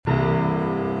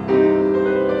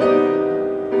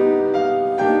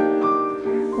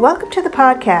Welcome to the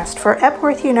podcast for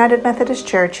Epworth United Methodist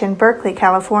Church in Berkeley,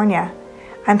 California.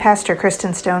 I'm Pastor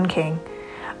Kristen Stone King.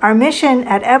 Our mission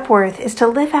at Epworth is to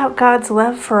live out God's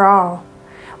love for all.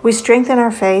 We strengthen our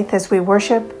faith as we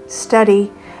worship,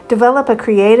 study, develop a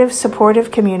creative, supportive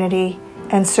community,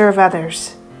 and serve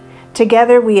others.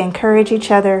 Together we encourage each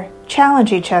other,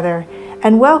 challenge each other,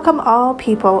 and welcome all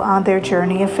people on their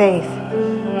journey of faith.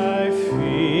 I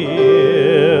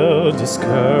feel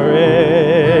discouraged.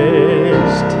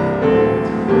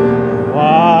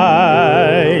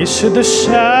 Why should the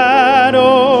shadows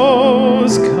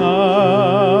come?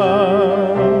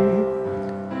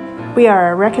 We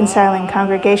are a reconciling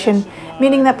congregation,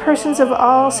 meaning that persons of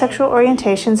all sexual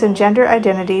orientations and gender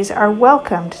identities are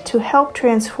welcomed to help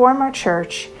transform our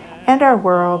church and our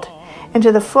world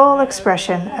into the full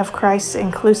expression of Christ's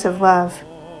inclusive love.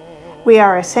 We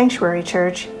are a sanctuary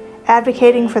church,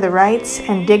 advocating for the rights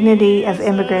and dignity of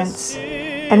immigrants,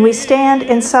 and we stand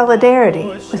in solidarity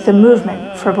with the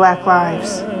movement for Black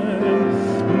lives.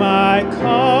 My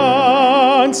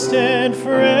constant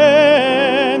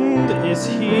friend is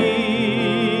He,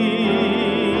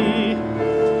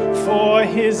 for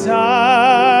His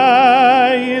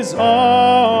eye is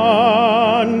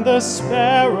on the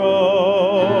sparrow,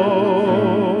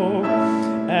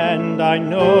 and I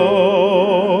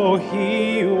know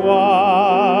He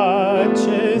watches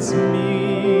me.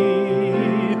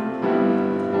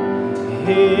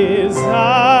 His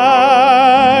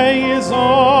eye is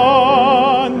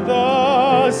on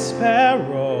the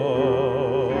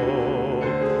sparrow,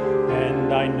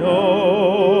 and I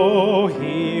know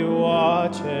He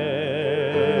watches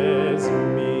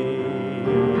me.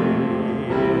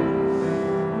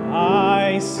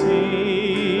 I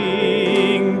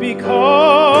sing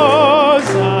because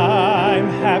I'm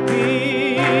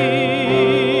happy.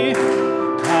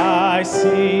 I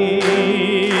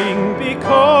sing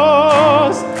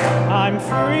because I'm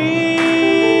free,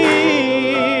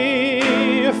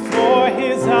 for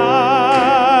His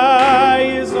eye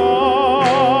is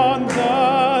on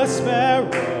the sparrow,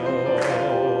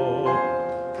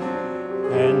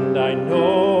 and I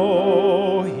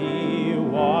know He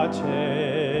watches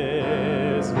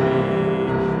me.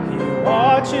 He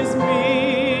watches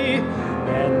me,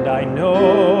 and I know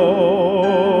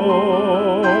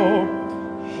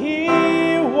He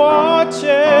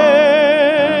watches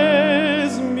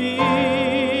me.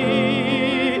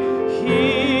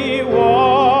 He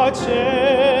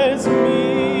watches me.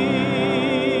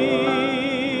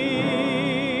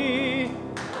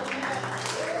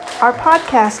 Our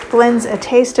podcast blends a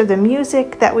taste of the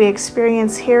music that we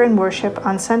experience here in worship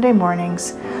on Sunday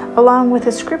mornings, along with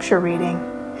a scripture reading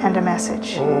and a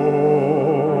message.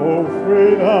 Oh,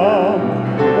 freedom,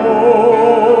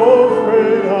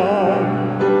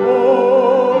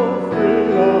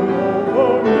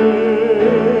 over me.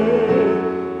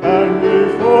 And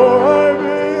before I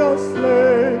be a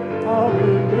slave, I'll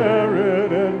be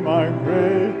buried in my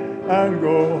grave and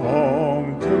go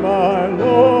home to my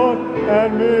Lord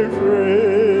and be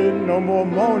free. No more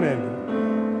mourning,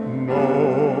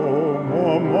 no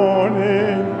more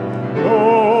mourning,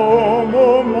 no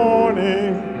more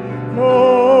mourning,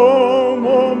 no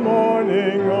more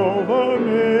mourning over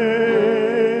me.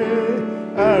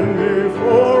 And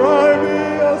before I be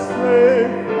a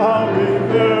slave, I'll be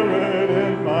buried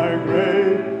in my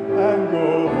grave and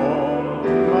go home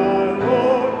to my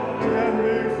Lord and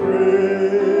be free.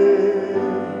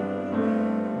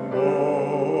 No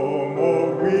more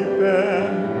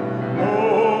weeping, no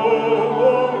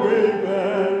more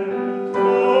weeping, no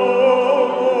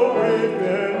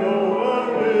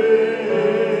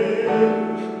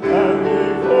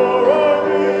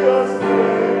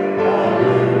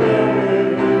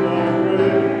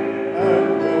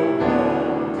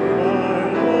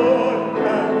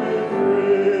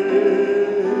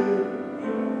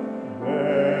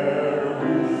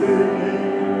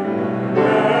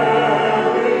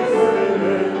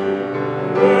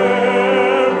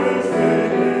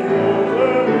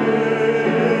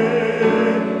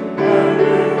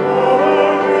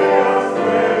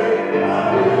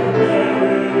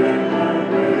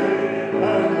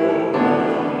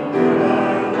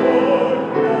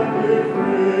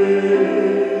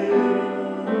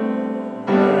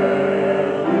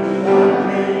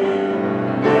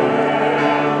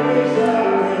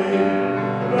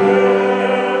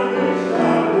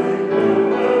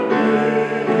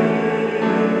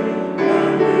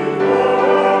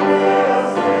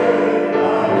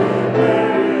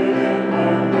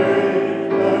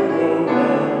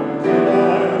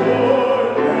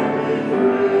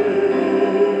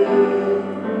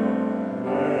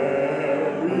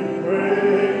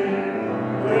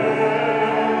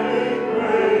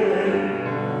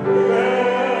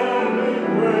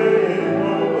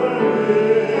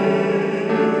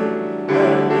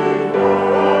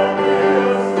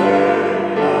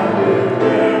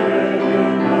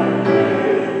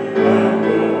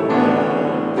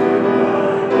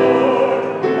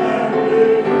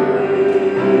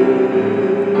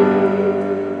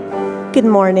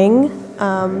morning.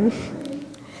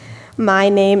 My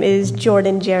name is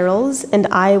Jordan Geralds, and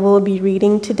I will be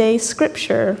reading today's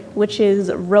scripture, which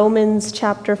is Romans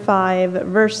chapter 5,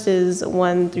 verses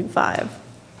 1 through 5.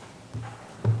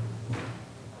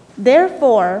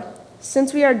 Therefore,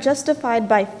 since we are justified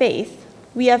by faith,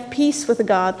 we have peace with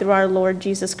God through our Lord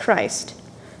Jesus Christ,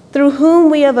 through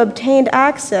whom we have obtained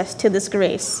access to this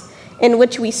grace in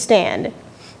which we stand,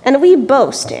 and we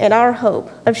boast in our hope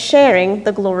of sharing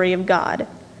the glory of God.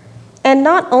 And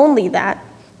not only that,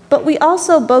 but we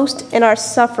also boast in our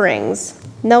sufferings,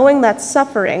 knowing that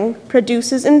suffering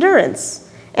produces endurance,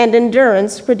 and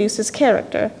endurance produces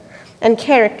character, and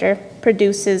character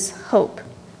produces hope.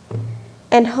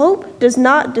 And hope does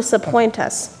not disappoint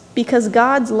us, because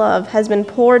God's love has been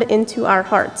poured into our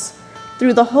hearts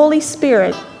through the Holy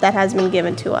Spirit that has been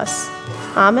given to us.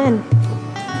 Amen.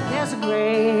 There's a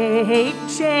great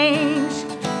change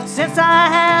since I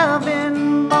have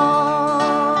been born.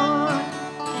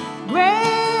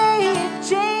 Great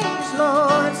change,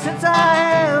 Lord, since I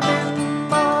have been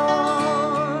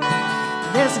born.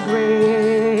 There's a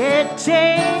great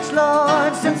change,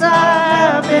 Lord, since I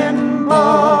have been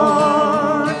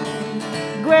born.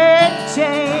 Great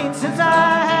change since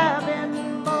I have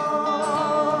been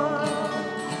born.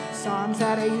 Songs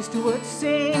that I used to would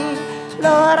sing,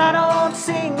 Lord, I don't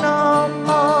sing no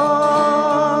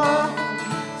more.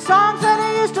 Songs that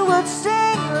I used to would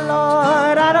sing,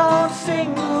 Lord, I don't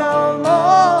sing no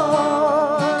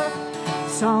more.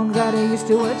 Songs that I used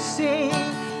to would sing,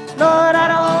 Lord, I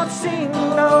don't sing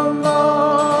no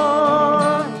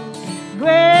more.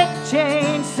 Great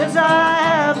change since I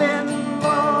have been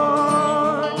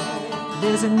born.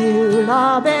 There's a new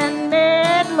law been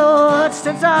made, Lord,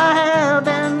 since I have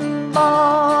been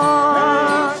born.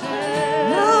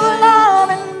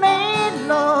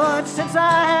 Since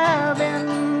I have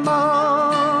been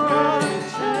born,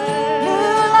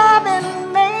 new love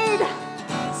been made.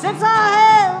 Since I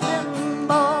have been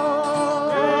born,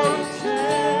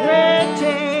 great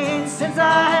change. Since I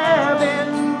have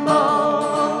been born.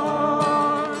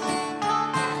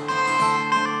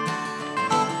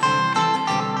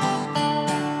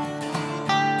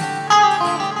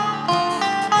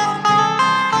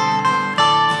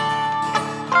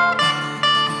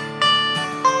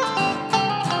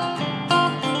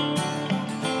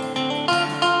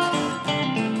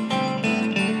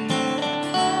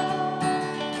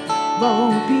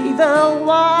 Won't be the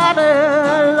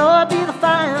water, Lord, be the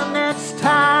fire next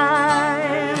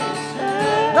time.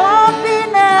 Lord,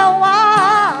 be now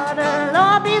water,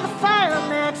 Lord, be the fire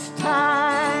next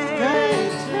time.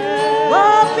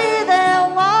 Lord, be there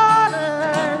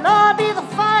water, Lord, be the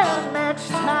fire next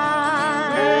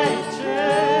time.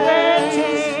 Great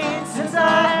change since I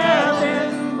have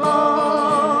been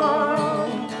born.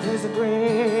 There's a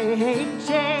great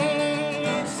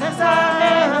change since I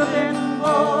have been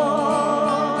born.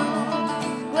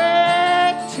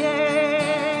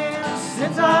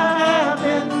 Since I have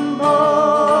been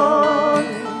born,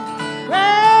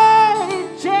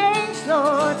 great change,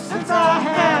 Lord, since I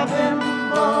have been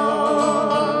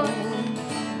born,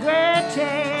 great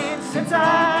change since I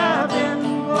have been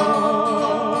born.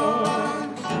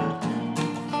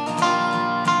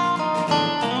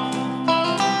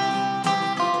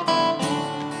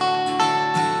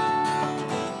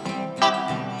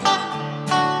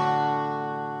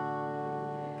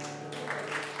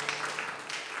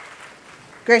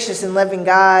 Gracious and loving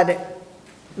God,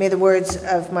 may the words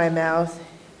of my mouth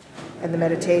and the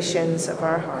meditations of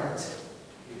our hearts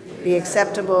be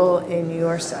acceptable in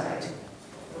your sight,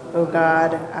 O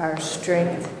God, our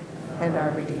strength and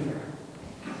our Redeemer.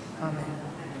 Amen.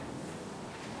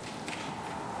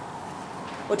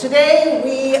 Well, today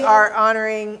we are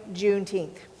honoring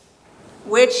Juneteenth,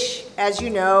 which, as you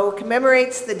know,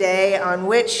 commemorates the day on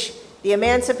which the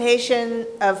emancipation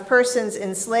of persons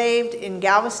enslaved in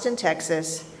Galveston,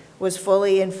 Texas, was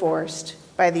fully enforced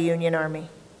by the Union Army.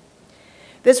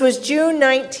 This was June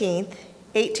 19th,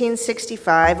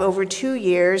 1865, over 2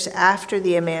 years after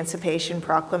the Emancipation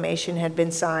Proclamation had been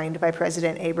signed by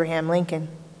President Abraham Lincoln.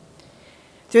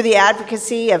 Through the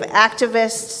advocacy of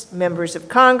activists, members of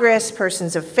Congress,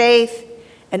 persons of faith,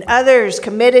 and others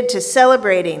committed to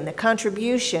celebrating the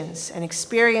contributions and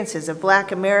experiences of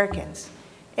Black Americans,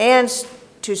 and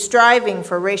to striving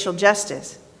for racial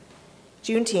justice,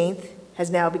 Juneteenth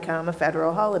has now become a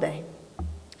federal holiday.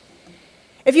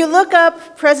 If you look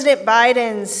up President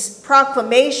Biden's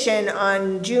proclamation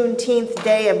on Juneteenth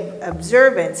Day of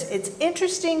observance, it's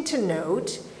interesting to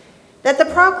note that the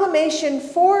proclamation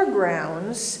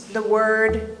foregrounds the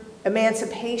word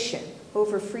emancipation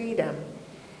over freedom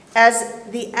as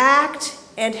the act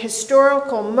and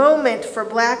historical moment for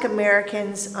Black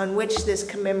Americans on which this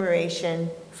commemoration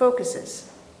focuses.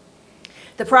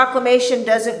 The proclamation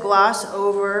doesn't gloss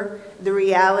over the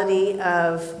reality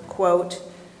of, quote,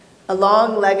 a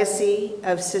long legacy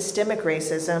of systemic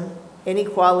racism,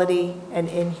 inequality, and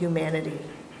inhumanity,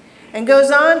 and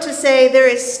goes on to say there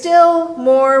is still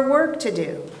more work to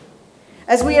do.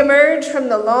 As we emerge from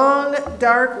the long,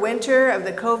 dark winter of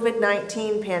the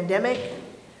COVID-19 pandemic,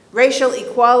 racial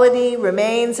equality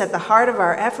remains at the heart of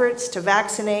our efforts to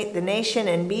vaccinate the nation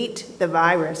and beat the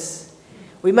virus.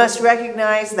 We must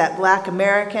recognize that Black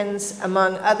Americans,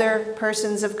 among other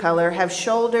persons of color, have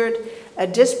shouldered a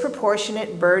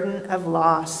disproportionate burden of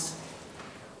loss,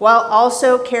 while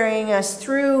also carrying us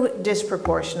through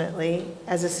disproportionately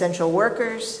as essential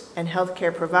workers and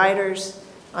healthcare providers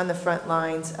on the front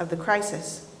lines of the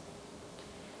crisis.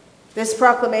 This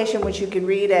proclamation, which you can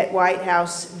read at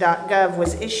whitehouse.gov,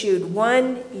 was issued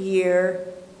 1 year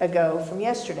ago from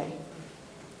yesterday.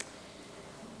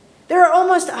 There are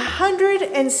almost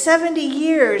 170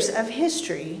 years of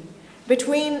history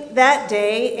between that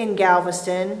day in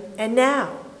Galveston and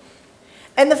now.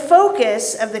 And the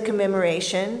focus of the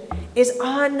commemoration is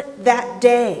on that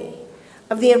day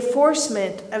of the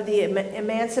enforcement of the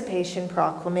Emancipation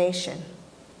Proclamation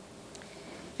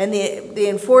and the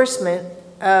enforcement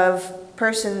of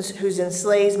persons whose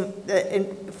enslavement, the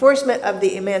enforcement of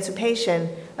the emancipation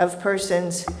of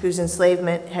persons whose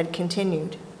enslavement had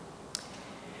continued.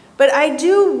 But I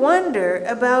do wonder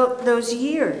about those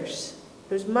years,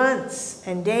 those months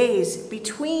and days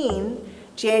between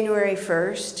January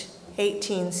 1st,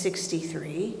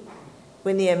 1863,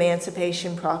 when the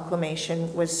Emancipation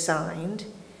Proclamation was signed,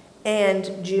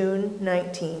 and June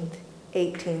 19th,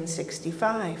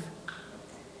 1865.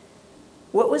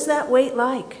 What was that wait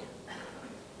like?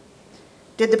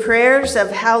 Did the prayers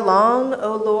of "How long,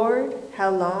 O Lord,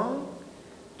 how long?"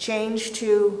 change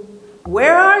to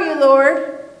 "Where are you,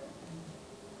 Lord?"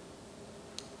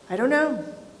 I don't know.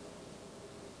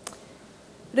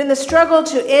 But in the struggle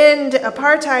to end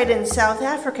apartheid in South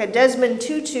Africa, Desmond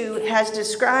Tutu has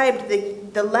described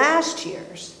the last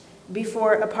years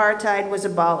before apartheid was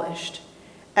abolished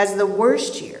as the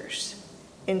worst years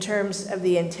in terms of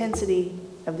the intensity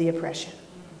of the oppression.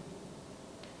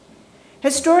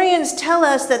 Historians tell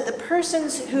us that the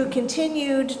persons who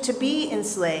continued to be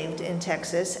enslaved in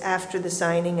Texas after the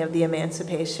signing of the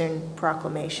Emancipation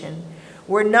Proclamation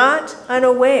were not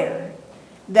unaware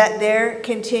that their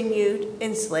continued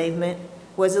enslavement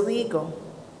was illegal.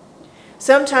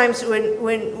 Sometimes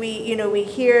when we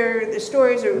hear the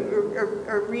stories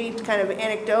or read kind of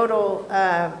anecdotal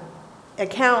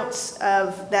accounts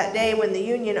of that day when the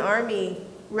Union Army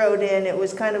rode in, it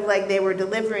was kind of like they were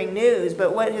delivering news.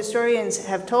 But what historians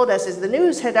have told us is the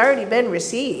news had already been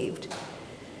received.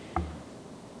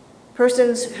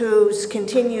 Persons whose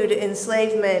continued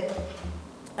enslavement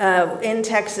in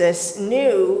Texas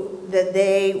knew that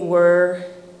they were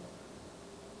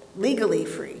legally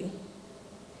free.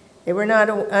 They were not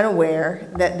unaware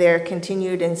that their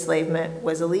continued enslavement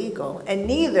was illegal, and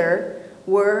neither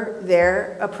were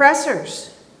their oppressors.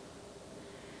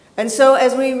 And so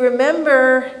as we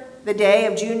remember the day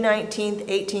of June 19th,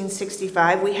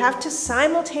 1865, we have to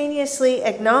simultaneously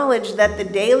acknowledge that the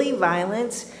daily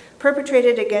violence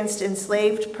perpetrated against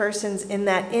enslaved persons in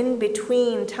that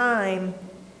in-between time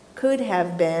could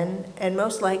have been, and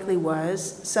most likely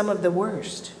was, some of the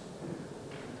worst.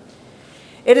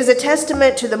 It is a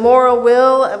testament to the moral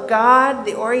will of God,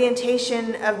 the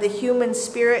orientation of the human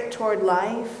spirit toward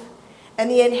life, and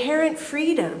the inherent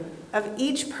freedom of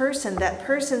each person that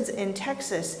persons in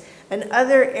Texas and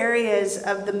other areas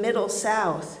of the Middle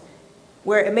South,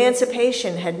 where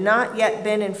emancipation had not yet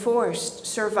been enforced,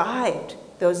 survived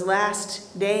those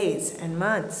last days and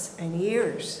months and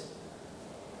years.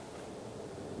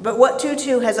 But what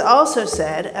Tutu has also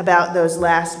said about those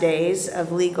last days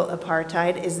of legal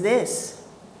apartheid is this: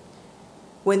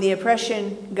 when the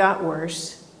oppression got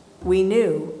worse, we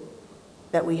knew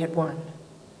that we had won.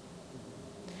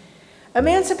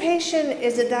 Emancipation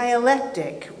is a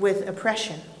dialectic with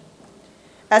oppression.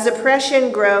 As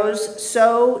oppression grows,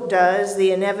 so does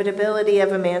the inevitability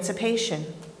of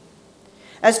emancipation.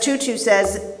 As Tutu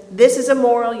says, this is a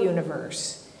moral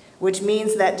universe, which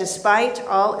means that despite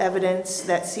all evidence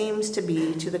that seems to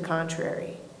be to the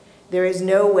contrary, there is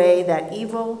no way that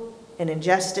evil and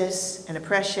injustice and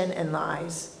oppression and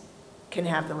lies can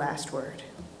have the last word.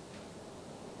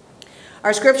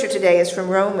 Our scripture today is from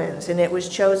Romans, and it was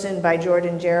chosen by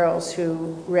Jordan Gerals,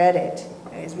 who read it.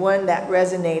 It's one that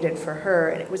resonated for her,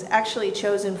 and it was actually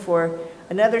chosen for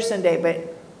another Sunday,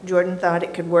 but Jordan thought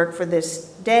it could work for this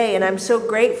day, and I'm so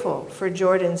grateful for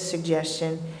Jordan's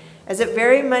suggestion as it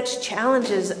very much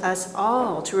challenges us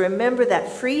all to remember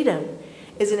that freedom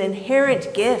is an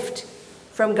inherent gift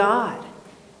from God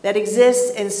that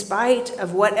exists in spite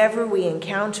of whatever we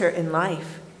encounter in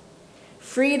life.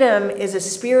 Freedom is a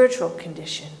spiritual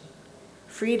condition.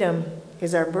 Freedom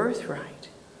is our birthright.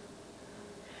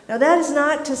 Now, that is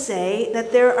not to say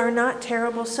that there are not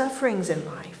terrible sufferings in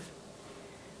life.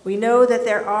 We know that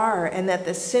there are, and that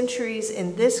the centuries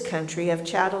in this country of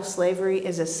chattel slavery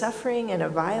is a suffering and a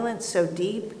violence so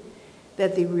deep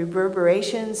that the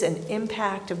reverberations and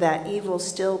impact of that evil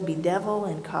still bedevil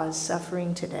and cause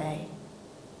suffering today.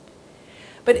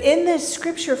 But in this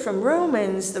scripture from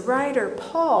Romans, the writer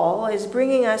Paul is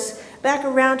bringing us back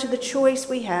around to the choice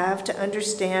we have to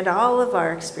understand all of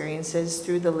our experiences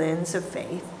through the lens of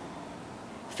faith.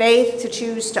 Faith to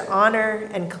choose to honor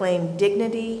and claim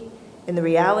dignity in the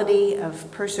reality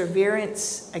of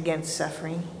perseverance against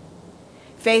suffering.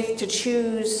 Faith to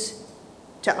choose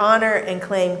to honor and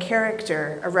claim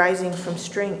character arising from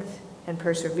strength and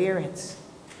perseverance.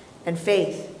 And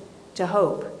faith to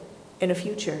hope in a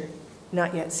future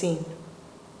not yet seen.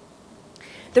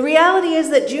 The reality is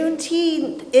that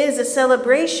Juneteenth is a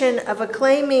celebration of a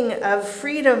claiming of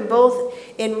freedom both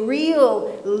in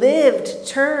real lived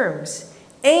terms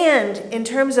and in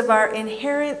terms of our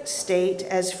inherent state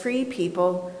as free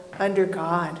people under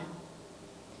God.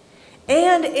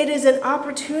 And it is an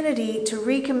opportunity to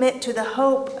recommit to the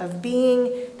hope of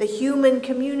being the human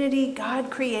community God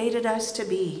created us to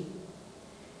be.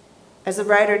 As the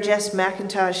writer Jess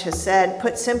McIntosh has said,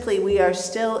 put simply, we are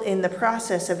still in the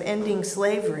process of ending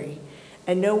slavery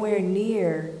and nowhere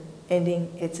near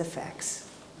ending its effects.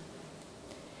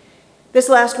 This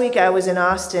last week I was in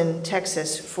Austin,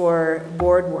 Texas for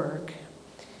board work.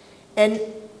 And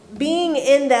being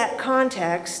in that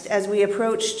context as we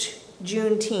approached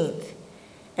Juneteenth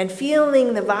and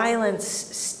feeling the violence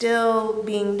still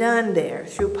being done there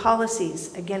through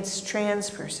policies against trans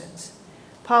persons,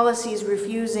 policies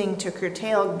refusing to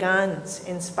curtail guns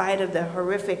in spite of the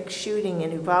horrific shooting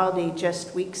in Uvalde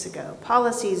just weeks ago,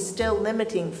 policies still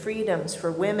limiting freedoms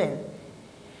for women.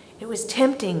 It was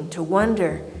tempting to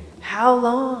wonder, how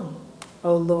long,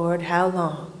 O Lord, how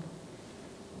long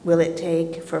will it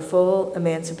take for full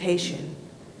emancipation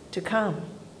to come?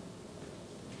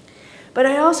 But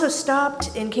I also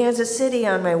stopped in Kansas City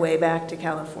on my way back to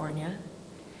California.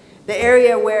 The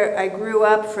area where I grew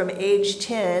up from age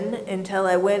 10 until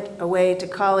I went away to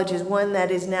college is one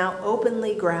that is now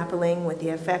openly grappling with the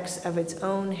effects of its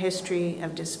own history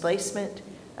of displacement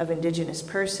of indigenous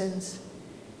persons,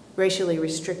 racially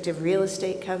restrictive real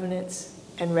estate covenants,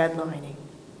 and redlining.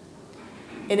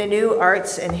 In a new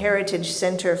Arts and Heritage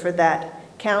Center for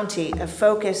that county, a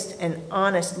focused and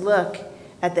honest look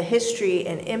at the history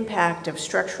and impact of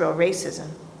structural racism,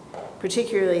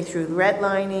 particularly through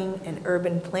redlining and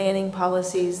urban planning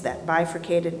policies that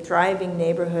bifurcated thriving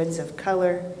neighborhoods of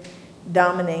color,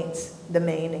 dominates the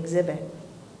main exhibit.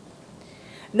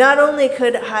 Not only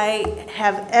could I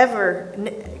have never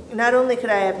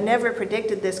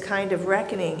predicted this kind of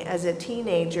reckoning as a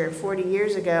teenager 40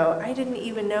 years ago, I didn't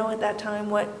even know at that time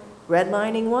what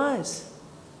redlining was.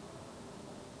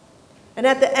 And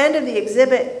at the end of the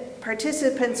exhibit,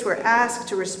 participants were asked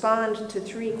to respond to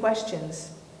 3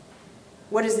 questions.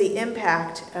 What is the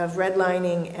impact of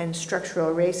redlining and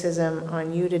structural racism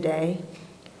on you today?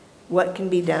 What can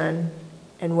be done?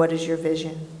 And what is your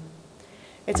vision?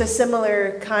 It's a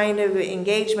similar kind of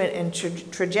engagement and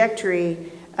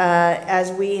trajectory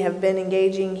as we have been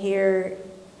engaging here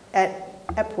at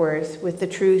Epworth with the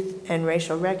Truth and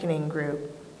Racial Reckoning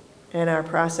group and our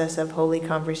process of holy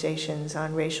conversations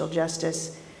on racial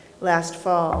justice last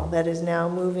fall that is now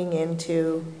moving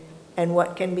into and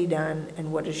what can be done,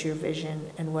 and what is your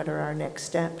vision, and what are our next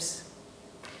steps.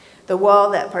 The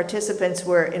wall that participants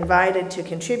were invited to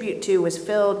contribute to was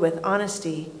filled with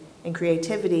honesty and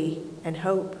creativity and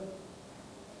hope.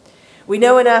 We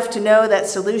know enough to know that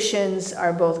solutions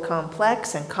are both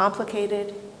complex and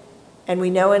complicated, and we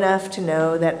know enough to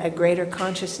know that a greater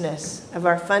consciousness of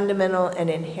our fundamental and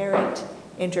inherent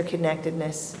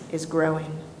interconnectedness is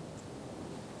growing.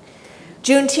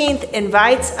 Juneteenth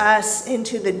invites us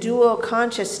into the dual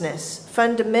consciousness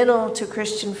fundamental to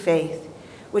Christian faith,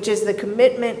 which is the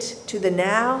commitment to the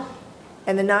now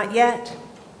and the not yet.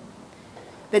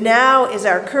 The now is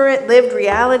our current lived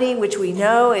reality, which we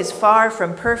know is far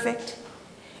from perfect.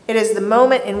 It is the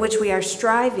moment in which we are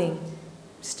striving,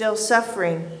 still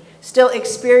suffering, still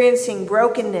experiencing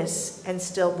brokenness, and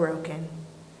still broken.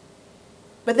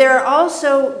 But there are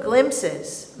also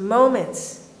glimpses,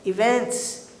 moments,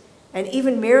 events, and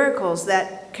even miracles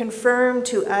that confirm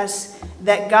to us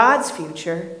that God's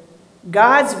future,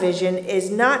 God's vision,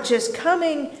 is not just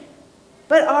coming,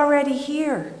 but already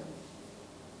here.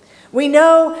 We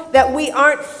know that we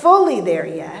aren't fully there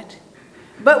yet,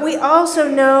 but we also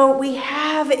know we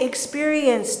have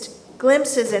experienced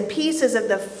glimpses and pieces of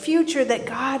the future that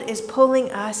God is pulling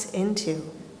us into.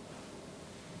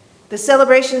 The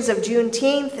celebrations of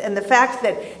Juneteenth and the fact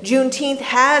that Juneteenth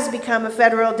has become a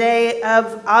federal day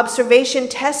of observation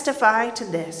testify to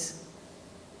this.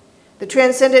 The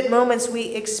transcendent moments we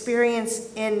experience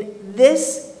in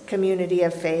this community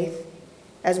of faith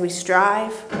as we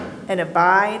strive and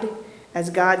abide as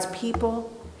God's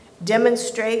people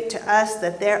demonstrate to us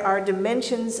that there are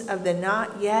dimensions of the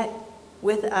not yet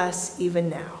with us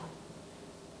even now.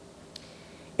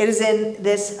 It is in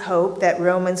this hope that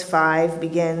Romans 5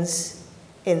 begins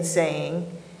in saying,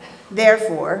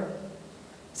 "Therefore,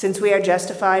 since we are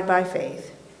justified by faith,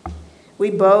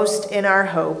 we boast in our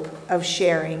hope of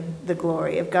sharing the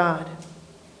glory of God."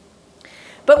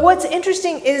 But what's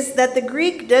interesting is that the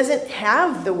Greek doesn't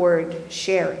have the word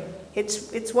sharing.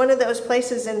 It's one of those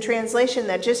places in translation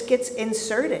that just gets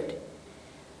inserted.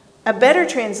 A better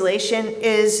translation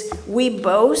is, "We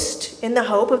boast in the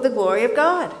hope of the glory of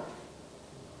God."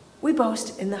 We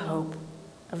boast in the hope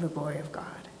of the glory of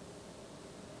God.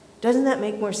 Doesn't that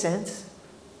make more sense?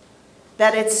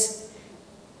 That it's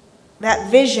that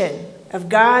vision of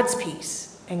God's peace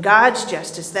and God's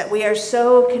justice that we are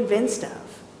so convinced of,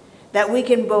 that we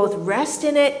can both rest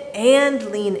in it and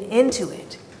lean into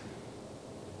it.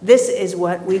 This is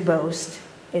what we boast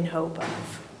in hope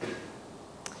of.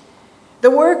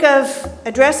 The work of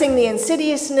addressing the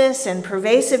insidiousness and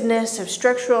pervasiveness of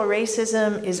structural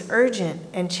racism is urgent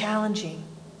and challenging.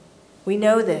 We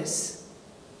know this.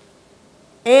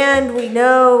 And we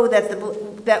know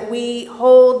that we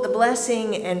hold the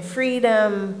blessing and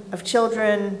freedom of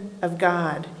children of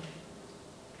God.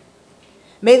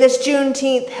 May this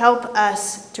Juneteenth help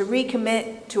us to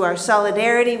recommit to our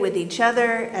solidarity with each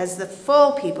other as the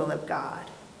full people of God.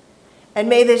 And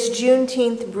may this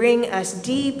Juneteenth bring us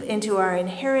deep into our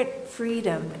inherent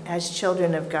freedom as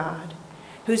children of God,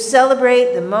 who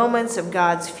celebrate the moments of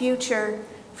God's future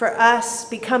for us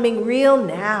becoming real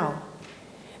now,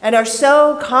 and are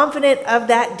so confident of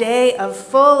that day of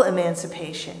full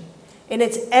emancipation in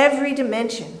its every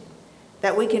dimension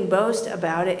that we can boast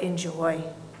about it in joy.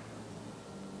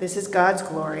 This is God's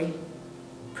glory,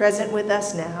 present with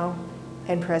us now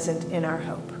and present in our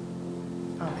hope.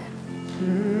 Amen.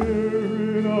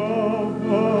 Spirit of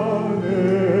the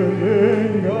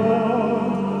living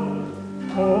God,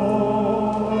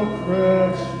 fall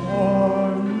afresh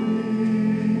on me.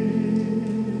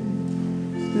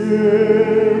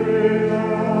 Spirit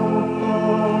of the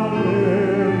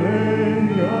living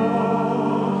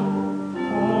God,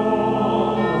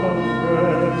 fall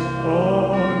afresh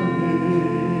on me.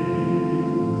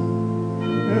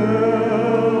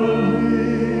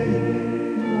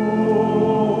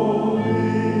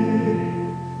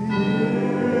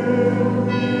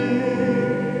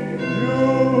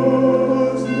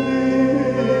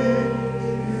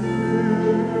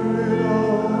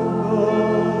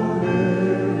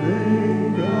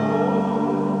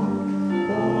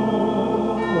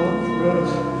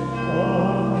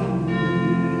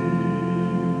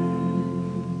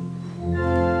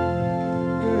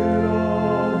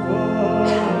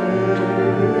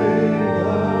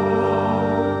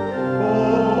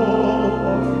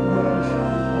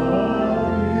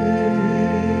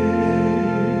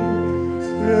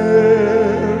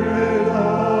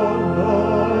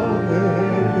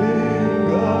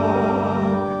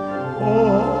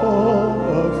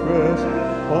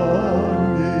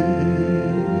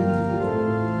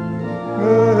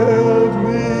 Help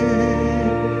me,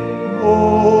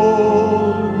 Lord.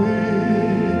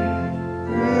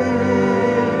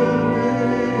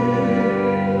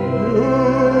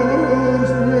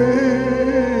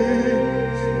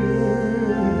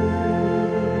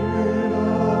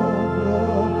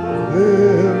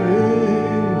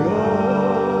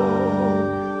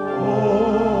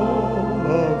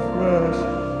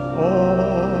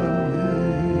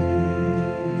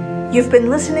 You've been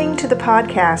listening to the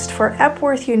podcast for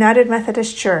Epworth United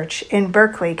Methodist Church in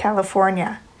Berkeley,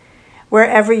 California.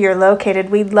 Wherever you're located,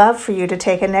 we'd love for you to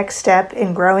take a next step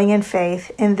in growing in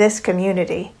faith in this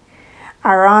community.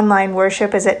 Our online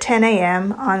worship is at 10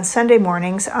 a.m. on Sunday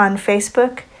mornings on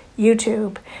Facebook,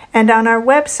 YouTube, and on our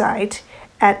website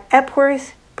at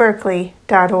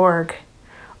epworthberkeley.org.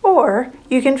 Or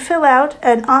you can fill out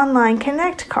an online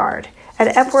Connect card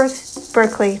at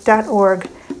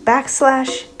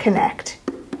epworthberkeley.org/connect.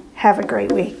 Have a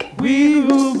great week. We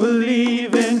who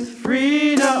believe in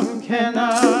freedom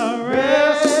cannot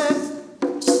rest.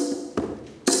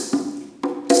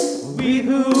 We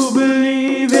who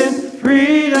believe in freedom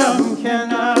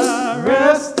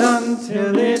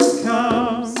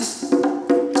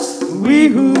We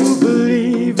who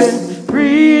believe in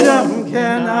freedom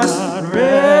cannot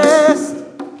rest.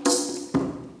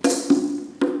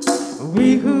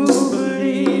 We who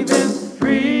believe in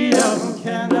freedom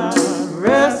cannot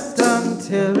rest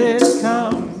until it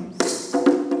comes.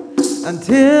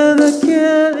 Until the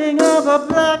killing of a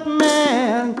black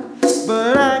man,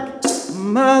 black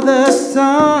mother's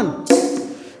son,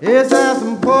 is as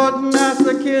important as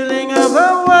the killing of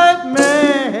a white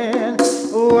man,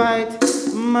 white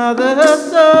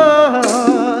mother's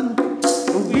son.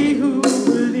 We who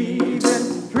believe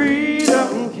in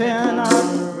freedom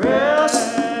cannot rest.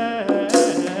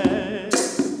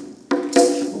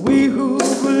 We who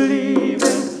believe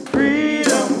in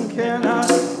freedom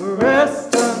cannot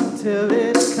rest until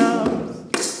it comes.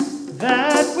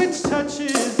 That which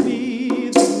touches me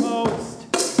the most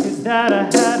is that I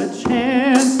had a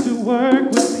chance to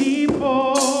work with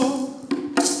people,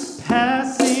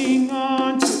 passing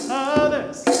on to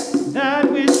others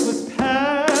that which was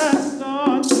passed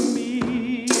on to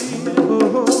me.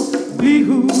 Oh, we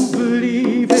who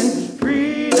believe in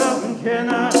freedom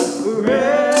cannot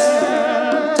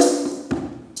rest.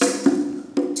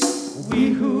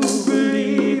 We who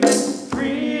believe in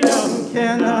freedom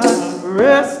cannot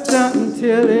rest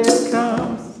until it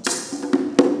comes.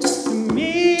 To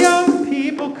me, young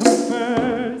people come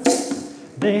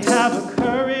first. They have a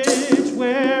courage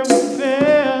where we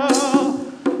fail.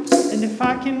 And if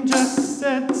I can just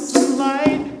set some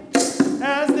light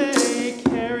as they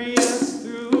carry us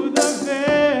through the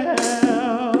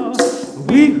veil.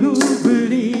 We who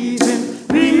believe in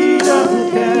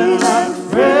freedom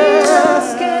cannot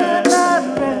rest.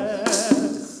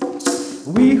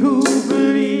 We who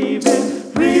believe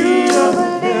in freedom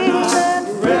cannot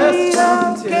rest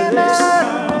until it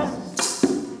comes.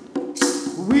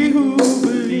 We who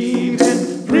believe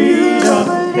in freedom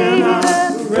cannot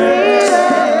rest.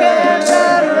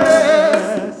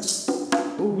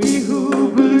 We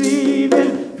who believe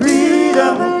in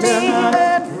freedom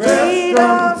cannot rest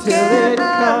until it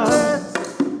comes.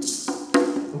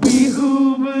 We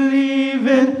who believe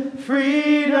in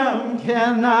freedom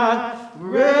cannot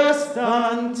rest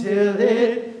until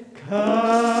it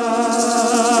comes.